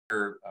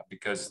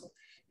because,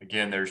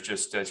 again, there's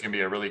just it's going to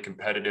be a really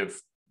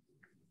competitive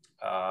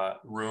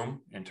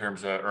room in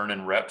terms of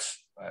earning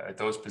reps at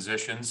those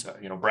positions.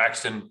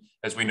 Braxton,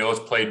 as we know, has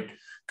played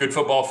good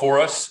football for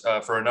us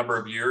for a number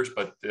of years,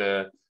 but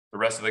the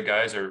rest of the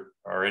guys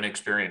are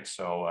inexperienced.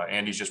 So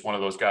Andy's just one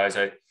of those guys.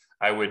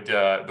 I would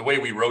the way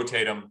we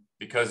rotate him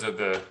because of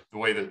the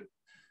way that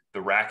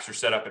the racks are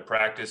set up at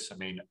practice. I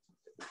mean,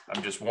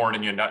 I'm just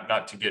warning you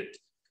not to get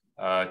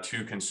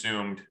too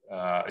consumed,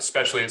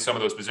 especially in some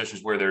of those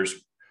positions where there's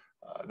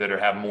that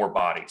have more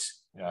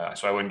bodies.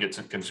 So I wouldn't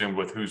get consumed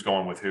with who's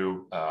going with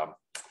who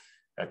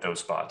at those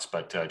spots,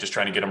 but just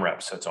trying to get them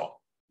reps. That's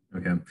all.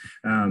 Okay.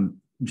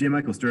 J.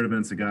 Michael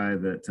Sturdivant's a guy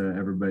that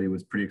everybody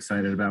was pretty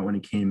excited about when he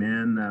came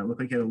in.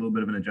 Looked like he had a little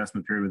bit of an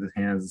adjustment period with his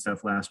hands and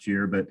stuff last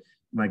year, but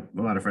like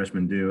a lot of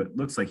freshmen do, it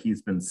looks like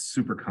he's been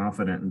super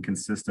confident and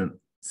consistent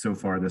so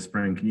far this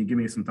spring. Can you give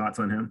me some thoughts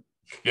on him?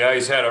 Yeah,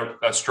 he's had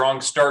a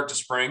strong start to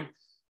spring,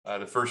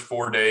 the first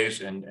 4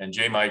 days, and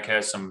J. Mike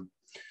has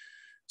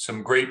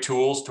some great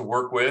tools to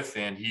work with,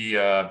 and he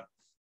had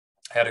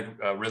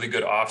a really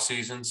good off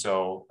season.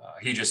 So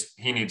he just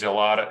needs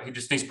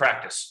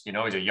practice.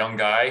 He's a young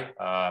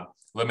guy,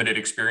 limited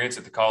experience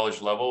at the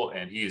college level,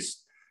 and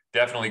he's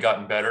definitely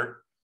gotten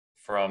better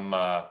from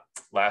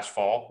last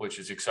fall, which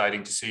is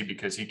exciting to see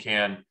because he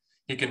can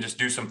just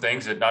do some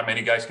things that not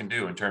many guys can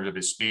do in terms of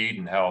his speed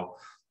and how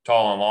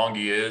tall and long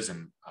he is.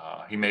 And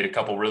he made a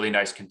couple really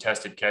nice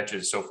contested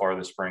catches so far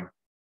this spring.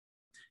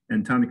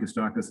 And Tommy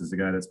Kostakis is a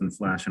guy that's been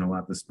flashing a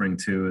lot this spring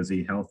too. Is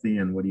he healthy,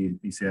 and what do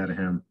you see out of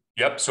him?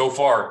 Yep, so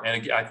far.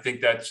 And I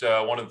think that's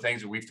one of the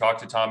things that we've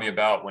talked to Tommy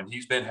about. When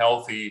he's been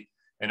healthy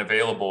and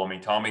available, I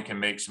mean, Tommy can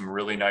make some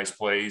really nice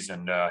plays,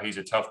 and he's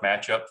a tough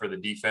matchup for the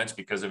defense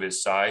because of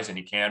his size, and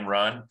he can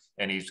run,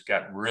 and he's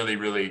got really,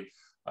 really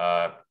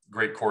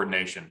great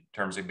coordination in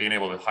terms of being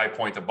able to high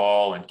point the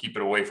ball and keep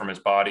it away from his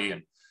body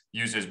and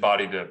use his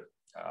body to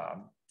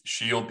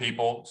shield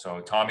people.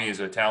 So Tommy is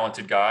a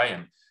talented guy,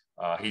 and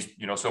he's,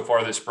 so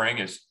far this spring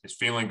is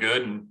feeling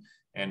good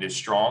and is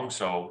strong.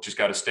 So just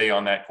got to stay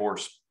on that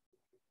course.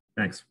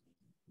 Thanks.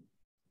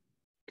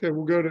 Okay,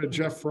 we'll go to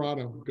Jeff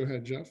Frotto. Go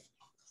ahead, Jeff.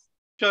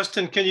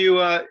 Justin, can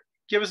you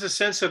give us a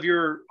sense of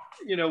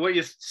what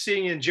you're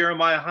seeing in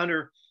Jeremiah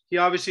Hunter? He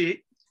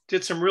obviously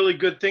did some really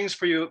good things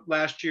for you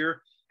last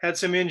year, had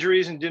some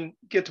injuries and didn't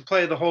get to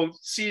play the whole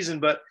season,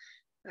 but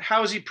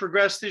how has he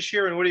progressed this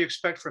year, and what do you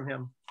expect from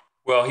him?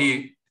 Well,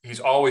 he's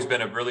always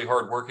been a really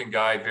hardworking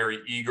guy, very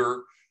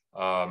eager.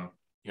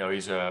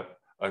 He's a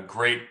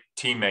great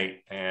teammate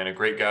and a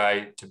great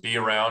guy to be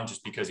around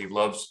just because he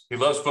loves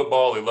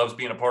football. He loves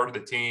being a part of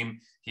the team.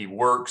 He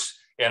works.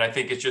 And I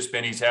think it's just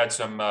been, he's had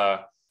some,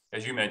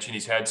 as you mentioned,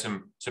 he's had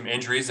some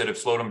injuries that have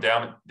slowed him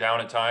down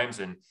at times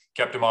and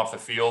kept him off the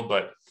field.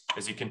 But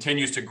as he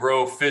continues to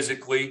grow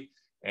physically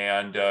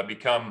and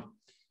become,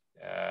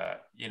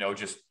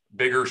 just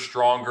bigger,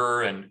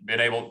 stronger, and being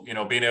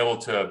able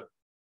to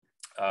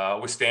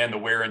withstand the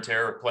wear and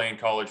tear of playing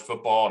college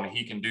football, I mean,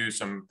 he can do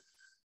some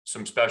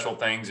special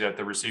things at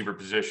the receiver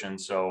position.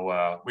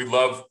 So we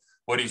love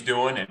what he's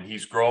doing, and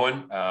he's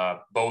growing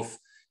both,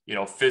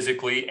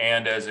 physically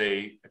and as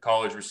a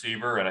college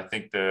receiver. And I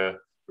think the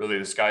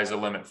sky's the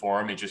limit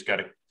for him. He just got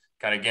to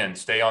kind of, again,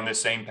 stay on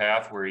this same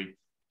path where he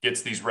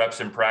gets these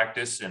reps in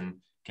practice and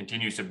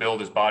continues to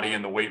build his body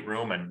in the weight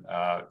room, and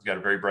he's got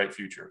a very bright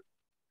future.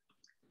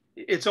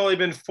 It's only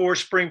been 4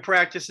 spring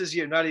practices.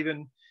 You're not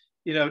even,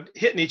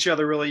 hitting each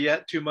other really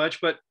yet too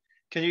much, but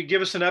can you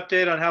give us an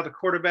update on how the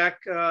quarterback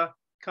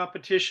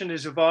competition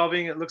is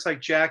evolving? It looks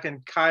like Jack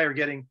and Kai are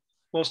getting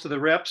most of the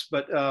reps,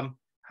 but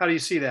how do you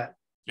see that?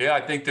 Yeah,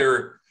 I think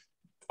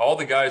all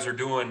the guys are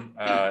doing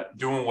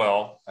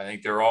well. I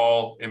think they're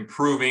all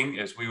improving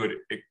as we would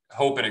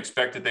hope and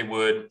expect that they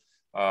would.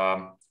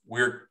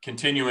 We're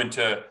continuing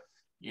to,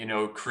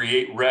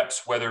 create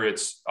reps, whether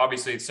it's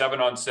obviously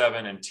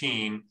 7-on-7 and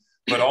team,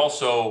 but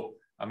also,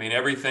 I mean,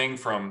 everything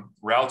from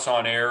routes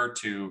on air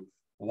to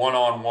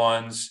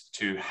 1-on-1s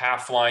to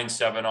half line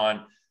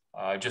 7-on,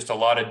 just a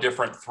lot of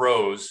different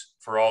throws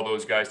for all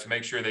those guys to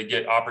make sure they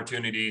get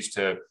opportunities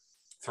to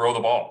throw the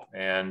ball.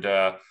 And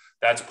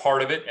that's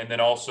part of it. And then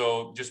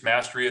also just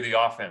mastery of the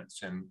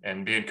offense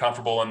and being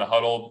comfortable in the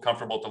huddle,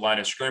 comfortable at the line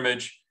of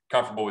scrimmage,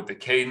 comfortable with the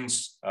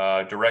cadence,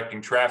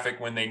 directing traffic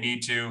when they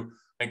need to.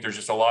 I think there's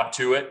just a lot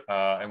to it.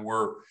 And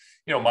we're,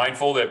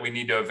 mindful that we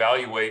need to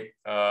evaluate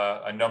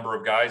a number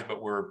of guys,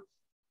 but we're,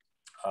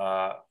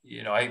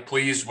 I'm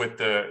pleased with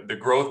the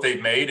growth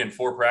they've made in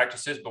 4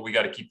 practices, but we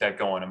got to keep that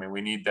going. I mean,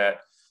 we need that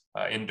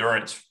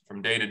endurance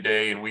from day to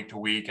day and week to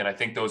week. And I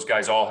think those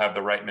guys all have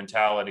the right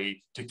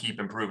mentality to keep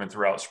improving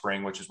throughout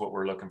spring, which is what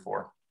we're looking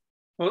for.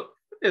 Well,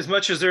 as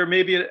much as there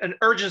may be an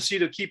urgency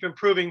to keep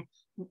improving,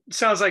 it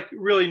sounds like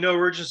really no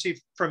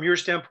urgency from your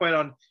standpoint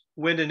on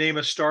when to name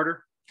a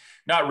starter.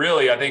 Not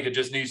really. I think it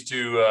just needs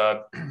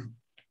to,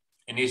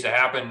 it needs to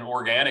happen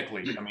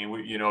organically. I mean,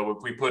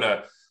 if we put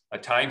a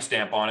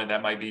timestamp on it,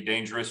 that might be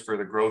dangerous for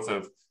the growth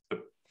of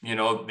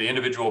the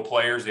individual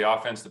players, the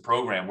offense, the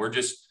program. We're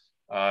just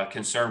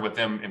concerned with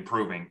them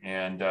improving,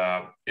 and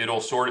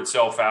it'll sort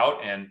itself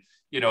out. And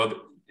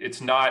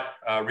it's not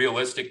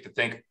realistic to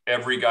think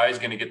every guy is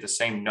going to get the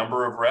same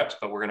number of reps,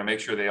 but we're going to make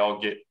sure they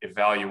all get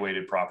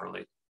evaluated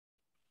properly.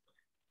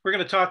 We're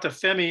going to talk to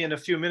Femi in a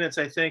few minutes,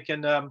 I think.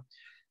 And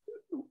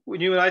when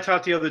you and I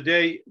talked the other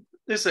day,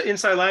 this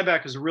inside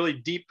linebacker is a really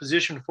deep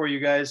position for you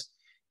guys.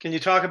 Can you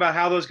talk about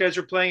how those guys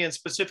are playing, and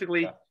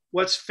specifically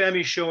what's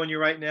Femi showing you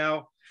right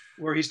now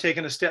where he's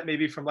taken a step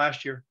maybe from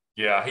last year?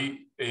 Yeah,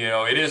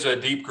 it is a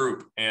deep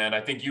group. And I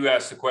think you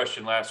asked the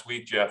question last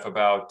week, Jeff,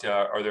 about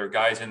are there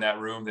guys in that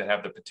room that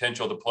have the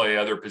potential to play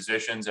other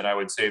positions? And I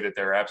would say that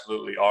there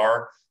absolutely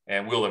are.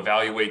 And we'll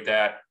evaluate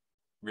that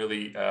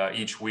really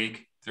each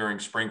week during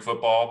spring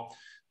football.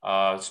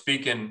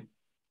 Speaking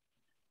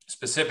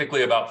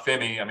specifically about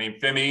Femi, I mean,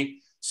 Femi,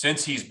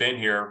 since he's been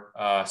here,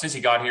 since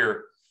he got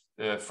here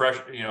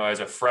as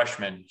a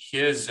freshman,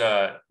 his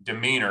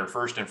demeanor,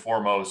 first and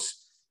foremost,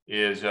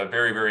 is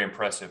very, very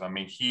impressive. I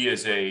mean, he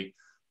is a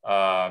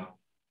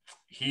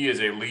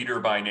leader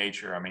by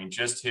nature. I mean,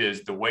 just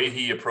the way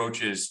he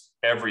approaches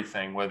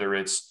everything, whether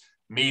it's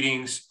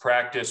meetings,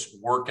 practice,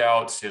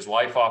 workouts, his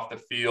life off the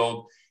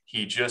field,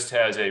 he just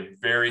has a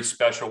very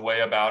special way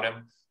about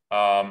him.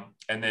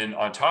 And then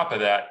on top of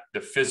that,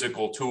 the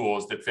physical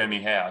tools that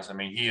Femi has. I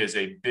mean, he is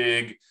a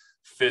big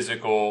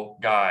physical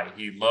guy.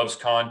 He loves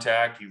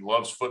contact. He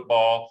loves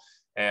football.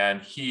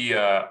 And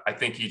I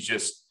think he's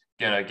just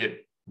going to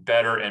get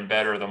better and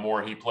better the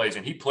more he plays.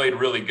 And he played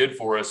really good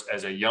for us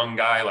as a young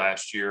guy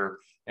last year.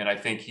 And I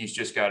think he's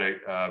just got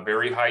a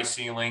very high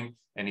ceiling,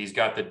 and he's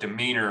got the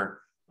demeanor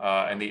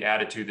and the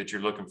attitude that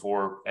you're looking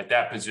for at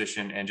that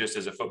position and just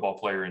as a football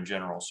player in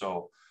general.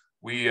 So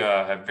we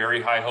have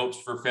very high hopes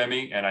for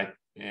Femi. And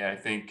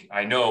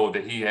I know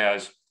that he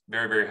has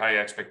very, very high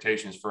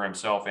expectations for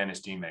himself and his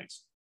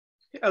teammates.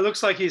 It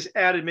looks like he's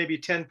added maybe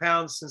 10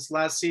 pounds since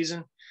last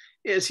season.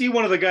 Is he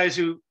one of the guys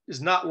who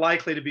is not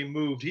likely to be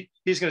moved?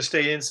 He's going to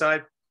stay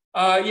inside.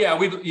 Yeah,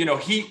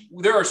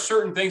 there are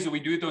certain things that we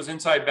do with those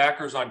inside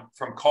backers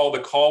from call to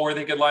call where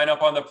they could line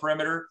up on the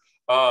perimeter.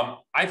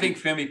 I think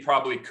Femi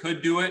probably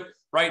could do it.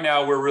 Right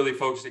now, we're really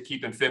focused at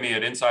keeping Femi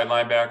at inside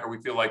linebacker.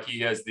 We feel like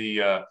he has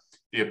the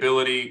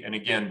ability and,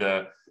 again,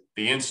 the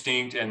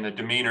instinct and the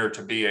demeanor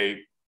to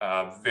be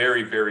a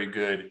very, very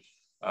good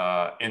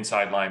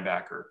inside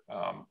linebacker.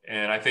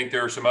 And I think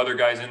there are some other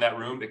guys in that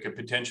room that could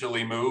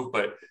potentially move.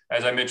 But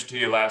as I mentioned to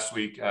you last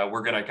week,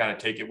 we're going to kind of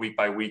take it week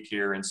by week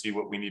here and see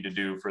what we need to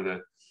do for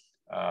in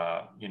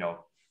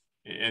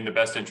the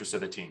best interest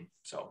of the team.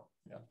 So,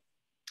 yeah.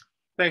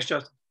 Thanks,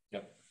 Justin.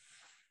 Yep.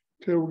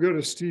 Okay, we'll go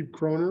to Steve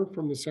Kroner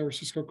from the San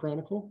Francisco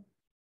Chronicle.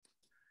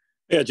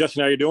 Yeah,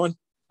 Justin, how you doing?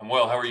 I'm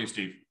well. How are you,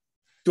 Steve?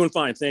 Doing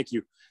fine, thank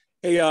you.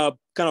 Hey,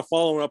 kind of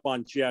following up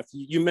on Jeff,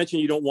 you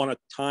mentioned you don't want to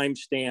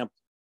timestamp,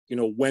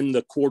 when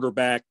the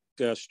quarterback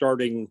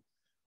starting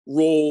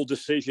role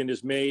decision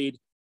is made.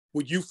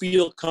 Would you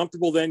feel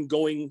comfortable then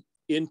going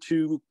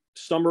into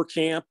summer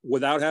camp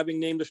without having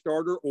named a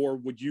starter, or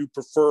would you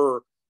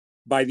prefer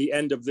by the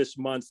end of this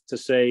month to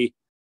say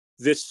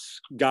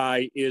this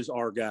guy is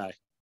our guy?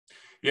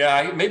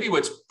 Yeah, maybe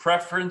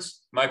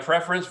my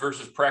preference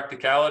versus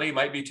practicality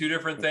might be two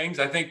different things.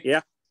 I think,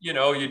 yeah,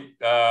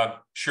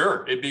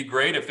 sure, it'd be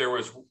great if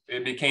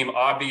it became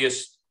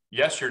obvious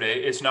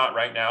yesterday. It's not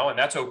right now, and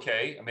that's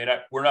okay. I mean,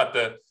 we're not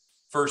the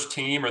first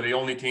team or the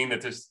only team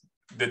that is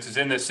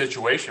in this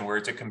situation where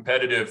it's a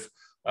competitive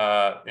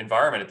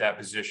environment at that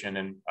position.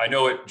 And I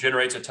know it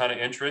generates a ton of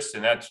interest,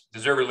 and that's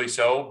deservedly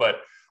so.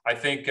 But I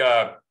think,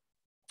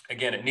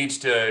 again, it needs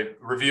to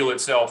reveal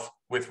itself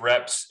with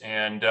reps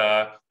and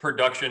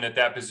production at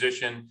that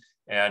position.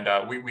 And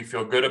we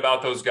feel good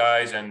about those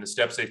guys and the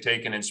steps they've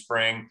taken in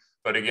spring.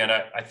 But again,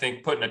 I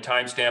think putting a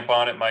timestamp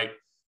on it might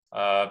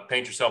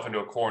paint yourself into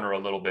a corner a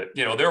little bit.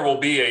 There will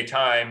be a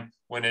time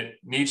when it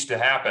needs to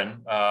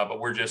happen, but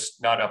we're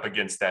just not up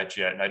against that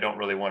yet. And I don't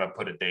really want to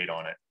put a date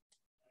on it.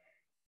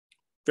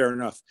 Fair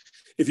enough.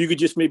 If you could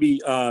just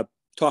maybe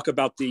talk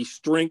about the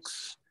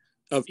strengths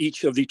of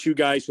each of the two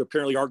guys who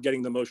apparently are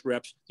getting the most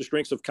reps, the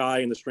strengths of Kai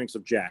and the strengths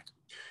of Jack.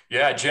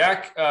 Yeah,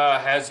 Jack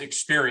has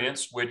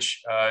experience,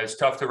 which is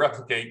tough to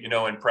replicate,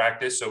 in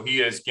practice. So he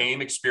has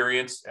game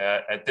experience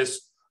at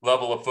this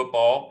level of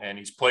football, and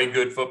he's played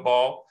good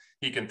football.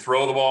 He can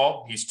throw the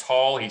ball. He's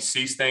tall. He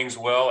sees things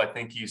well. I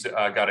think he's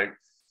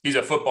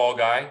a football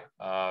guy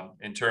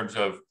in terms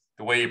of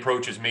the way he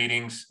approaches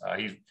meetings.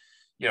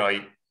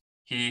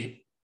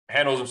 He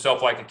handles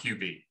himself like a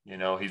QB.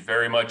 He's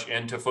very much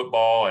into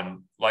football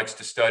and likes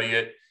to study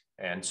it.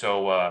 And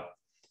so,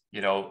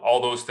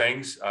 all those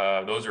things,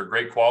 those are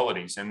great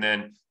qualities. And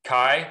then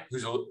Kai,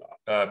 who's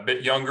a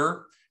bit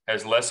younger,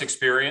 has less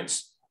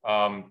experience,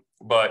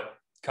 but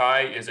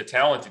Kai is a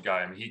talented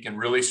guy. I mean, he can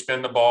really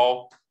spin the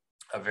ball.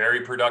 A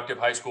very productive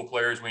high school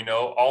player, as we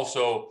know,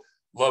 also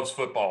loves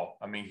football.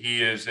 I mean,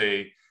 he is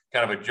a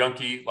kind of a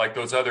junkie like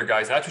those other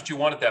guys. That's what you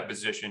want at that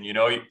position.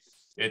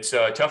 It's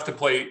tough to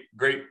play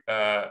great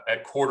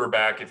at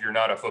quarterback if you're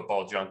not a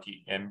football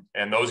junkie.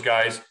 And those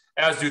guys,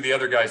 as do the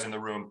other guys in the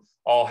room,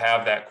 all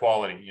have that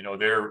quality.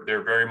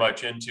 They're very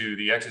much into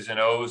the X's and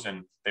O's,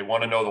 and they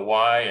want to know the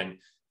why. And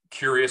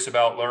curious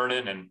about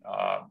learning and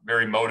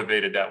very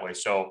motivated that way.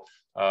 So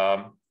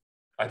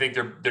I think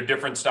they're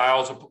different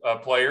styles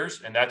of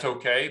players, and that's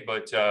okay,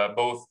 but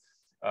both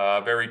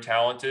very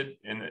talented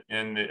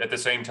at the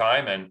same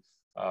time, and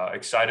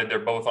excited they're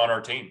both on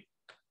our team.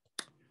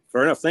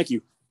 Fair enough. Thank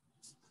you.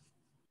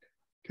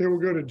 Okay, we'll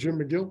go to Jim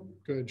McGill.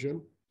 Go ahead,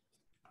 Jim.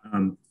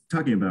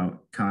 Talking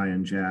about Kai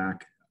and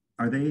Jack,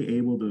 are they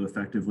able to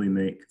effectively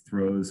make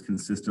throws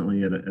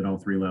consistently at all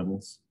three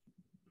levels?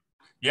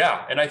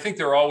 Yeah, and I think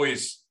they're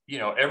always,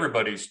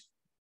 everybody's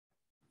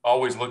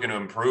always looking to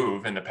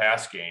improve in the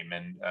pass game,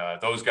 and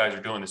those guys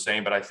are doing the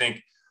same. But I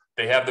think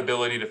they have the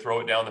ability to throw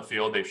it down the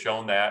field. They've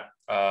shown that.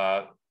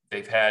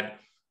 They've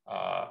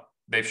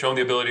shown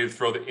the ability to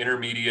throw the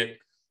intermediate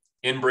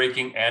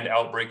in-breaking and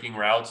out-breaking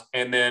routes.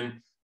 And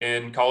then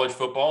in college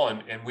football,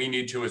 and we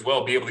need to as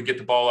well, be able to get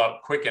the ball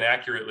out quick and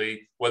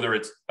accurately, whether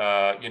it's,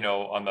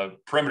 on the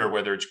perimeter,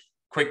 whether it's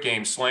quick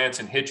game slants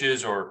and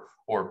hitches or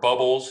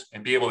bubbles,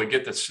 and be able to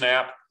get the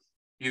snap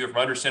either from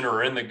under center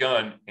or in the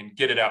gun and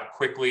get it out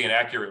quickly and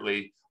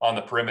accurately on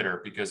the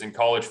perimeter. Because in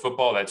college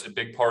football, that's a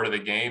big part of the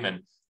game,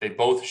 and they've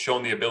both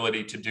shown the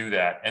ability to do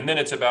that. And then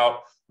it's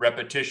about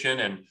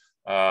repetition and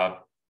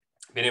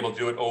being able to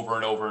do it over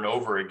and over and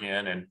over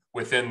again, and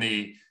within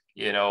the,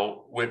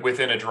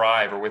 within a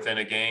drive or within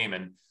a game.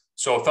 And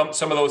so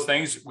some of those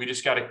things, we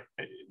just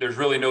there's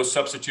really no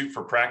substitute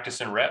for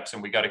practice and reps,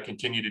 and we got to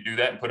continue to do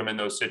that and put them in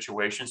those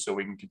situations so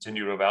we can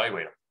continue to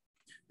evaluate them.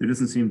 There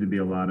doesn't seem to be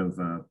a lot of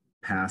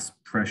pass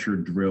pressure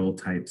drill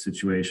type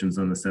situations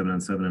on the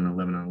 7-on-7 and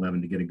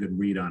 11-on-11 to get a good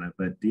read on it.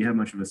 But do you have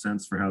much of a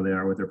sense for how they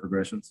are with their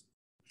progressions?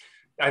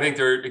 I think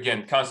they're,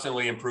 again,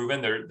 constantly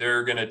improving.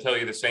 They're going to tell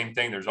you the same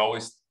thing. There's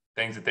always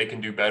things that they can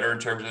do better in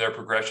terms of their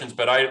progressions.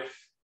 But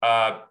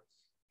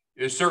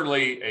there's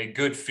certainly a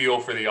good feel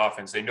for the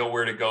offense. They know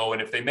where to go.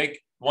 And if they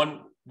make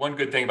one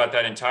good thing about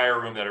that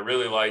entire room that I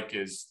really like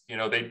is,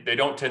 they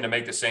don't tend to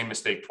make the same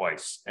mistake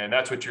twice. And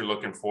that's what you're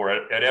looking for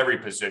at every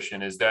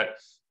position, is that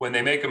when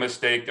they make a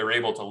mistake, they're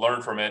able to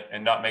learn from it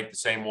and not make the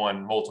same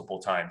one multiple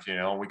times. We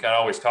kind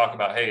of always talk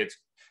about, hey,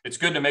 it's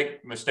good to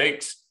make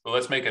mistakes, but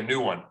let's make a new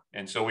one.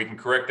 And so we can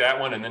correct that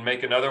one and then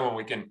make another one.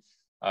 We can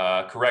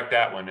correct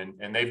that one.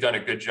 And they've done a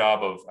good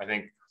job of, I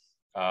think,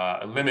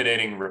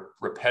 eliminating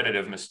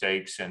repetitive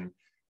mistakes, and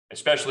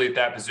especially at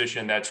that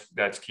position,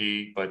 that's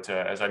key. But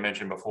as I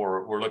mentioned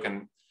before, we're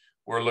looking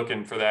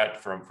for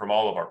that from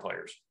all of our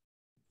players.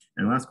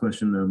 And last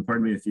question,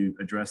 pardon me if you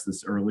addressed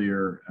this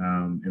earlier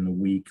in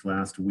the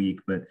last week,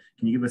 but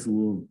can you give us a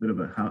little bit of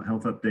a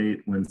health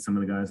update when some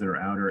of the guys that are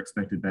out are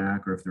expected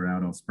back, or if they're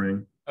out all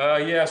spring?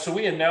 Yeah, so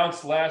we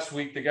announced last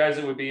week the guys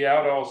that would be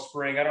out all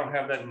spring. I don't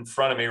have that in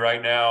front of me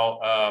right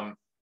now.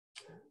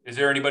 Is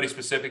there anybody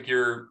specific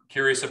you're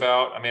curious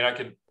about? I mean,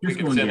 we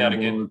can send that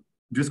again.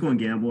 Driscoll and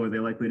Gamble, are they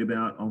likely to be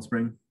out all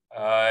spring?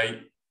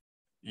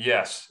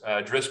 Yes,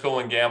 Driscoll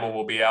and Gamble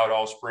will be out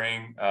all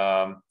spring.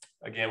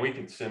 Again, we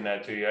can send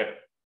that to you.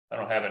 I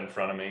don't have it in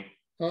front of me.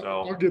 So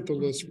I'll get the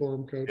list for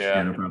them, Coach.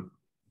 Yeah, no problem.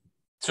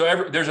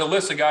 So there's a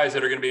list of guys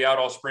that are going to be out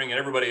all spring, and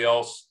everybody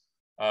else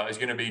is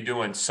going to be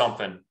doing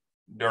something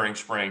during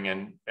spring,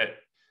 and at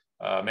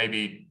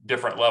maybe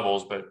different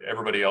levels, but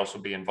everybody else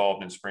will be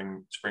involved in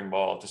spring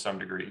ball to some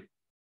degree.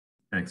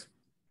 Thanks.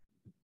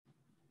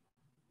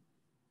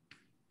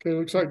 Okay,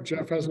 looks like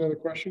Jeff has another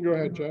question. Go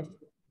ahead, Jeff.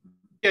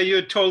 Yeah, you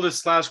had told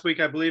us last week,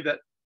 I believe,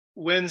 that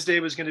Wednesday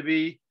was going to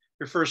be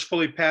your first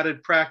fully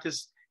padded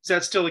practice. Is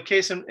that still the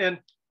case? And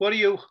what do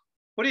you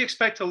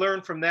expect to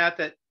learn from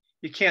that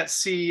you can't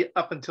see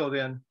up until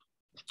then?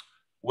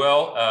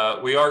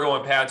 Well, we are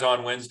going pads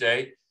on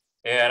Wednesday,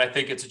 and I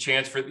think it's a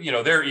chance for,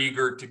 they're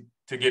eager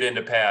to get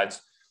into pads.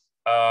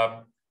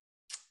 To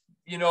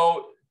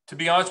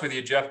be honest with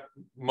you, Jeff,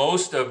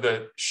 most of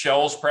the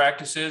shells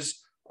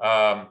practices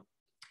are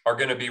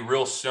going to be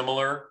real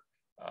similar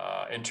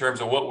in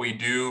terms of what we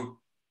do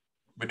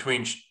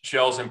between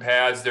shells and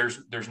pads.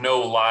 There's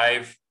no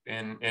live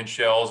in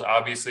shells,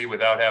 obviously,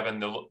 without having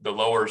the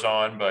lowers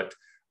on, but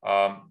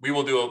we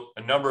will do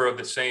a number of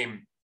the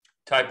same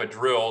type of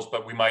drills,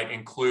 but we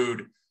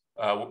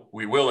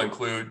will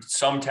include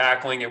some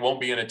tackling. It won't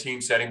be in a team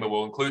setting, but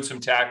we'll include some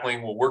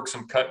tackling. We'll work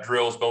some cut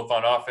drills, both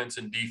on offense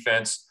and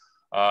defense,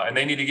 and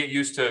they need to get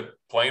used to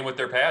playing with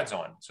their pads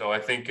on. So I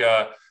think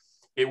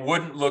it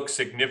wouldn't look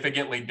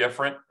significantly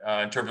different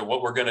in terms of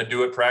what we're going to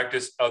do at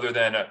practice, other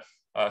than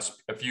a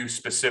few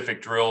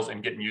specific drills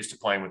and getting used to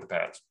playing with the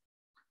pads.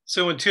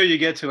 So until you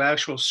get to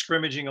actual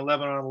scrimmaging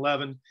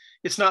 11-on-11,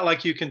 it's not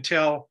like you can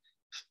tell,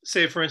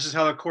 say, for instance,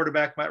 how the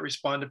quarterback might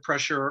respond to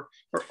pressure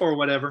or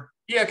whatever.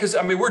 Yeah, because,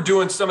 we're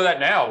doing some of that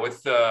now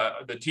with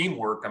the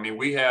teamwork.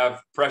 We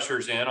have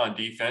pressures in on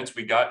defense.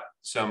 We got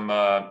some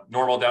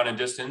normal down and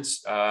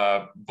distance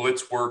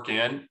blitz work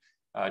in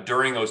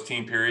during those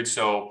team periods.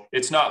 So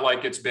it's not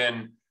like it's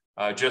been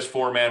just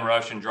four-man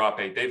rush and drop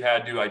eight. They've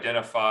had to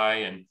identify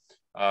and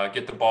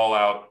get the ball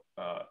out,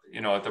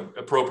 at the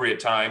appropriate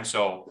time.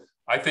 So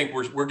I think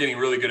we're getting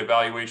really good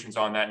evaluations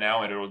on that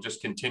now, and it'll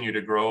just continue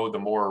to grow the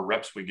more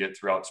reps we get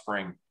throughout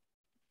spring.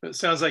 It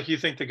sounds like you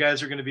think the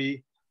guys are going to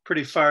be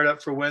pretty fired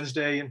up for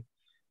Wednesday, and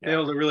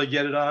able to really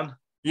get it on.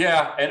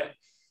 Yeah, and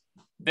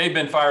they've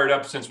been fired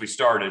up since we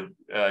started,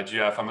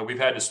 Jeff. I mean, we've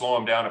had to slow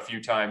them down a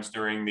few times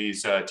during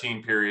these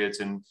team periods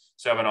and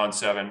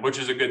 7-on-7, which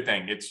is a good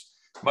thing. It's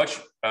much,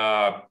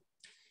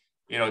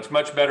 it's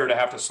much better to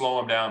have to slow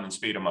them down than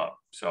speed them up.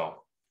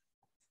 So.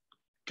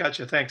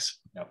 Gotcha. Thanks.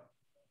 Yep.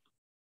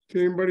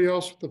 Okay, anybody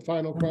else with the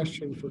final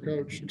question for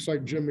Coach? Looks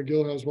like Jim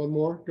McGill has one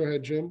more. Go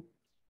ahead, Jim.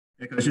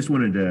 I just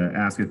wanted to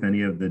ask if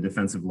any of the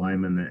defensive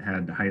linemen that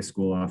had high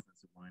school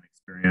offensive line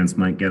experience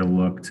might get a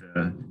look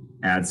to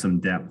add some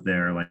depth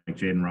there, like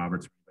Jaden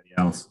Roberts or anybody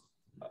else.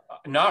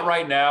 Not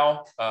right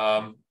now.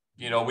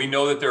 We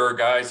know that there are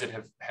guys that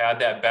have had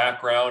that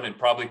background and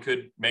probably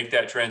could make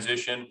that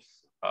transition.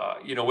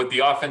 With the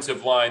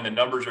offensive line, the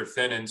numbers are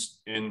thin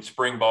in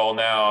spring ball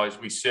now as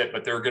we sit,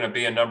 but there are going to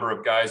be a number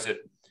of guys that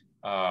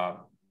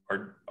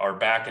are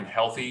back and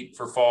healthy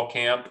for fall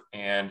camp.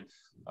 And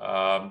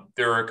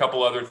there are a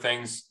couple other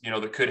things,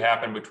 that could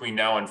happen between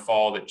now and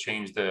fall that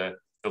change the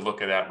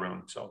look of that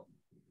room. So.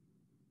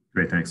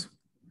 Great. Thanks.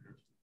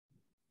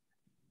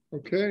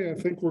 Okay. I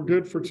think we're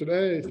good for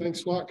today.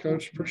 Thanks a lot,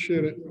 Coach.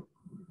 Appreciate it.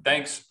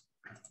 Thanks.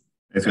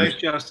 Thanks,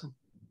 Justin.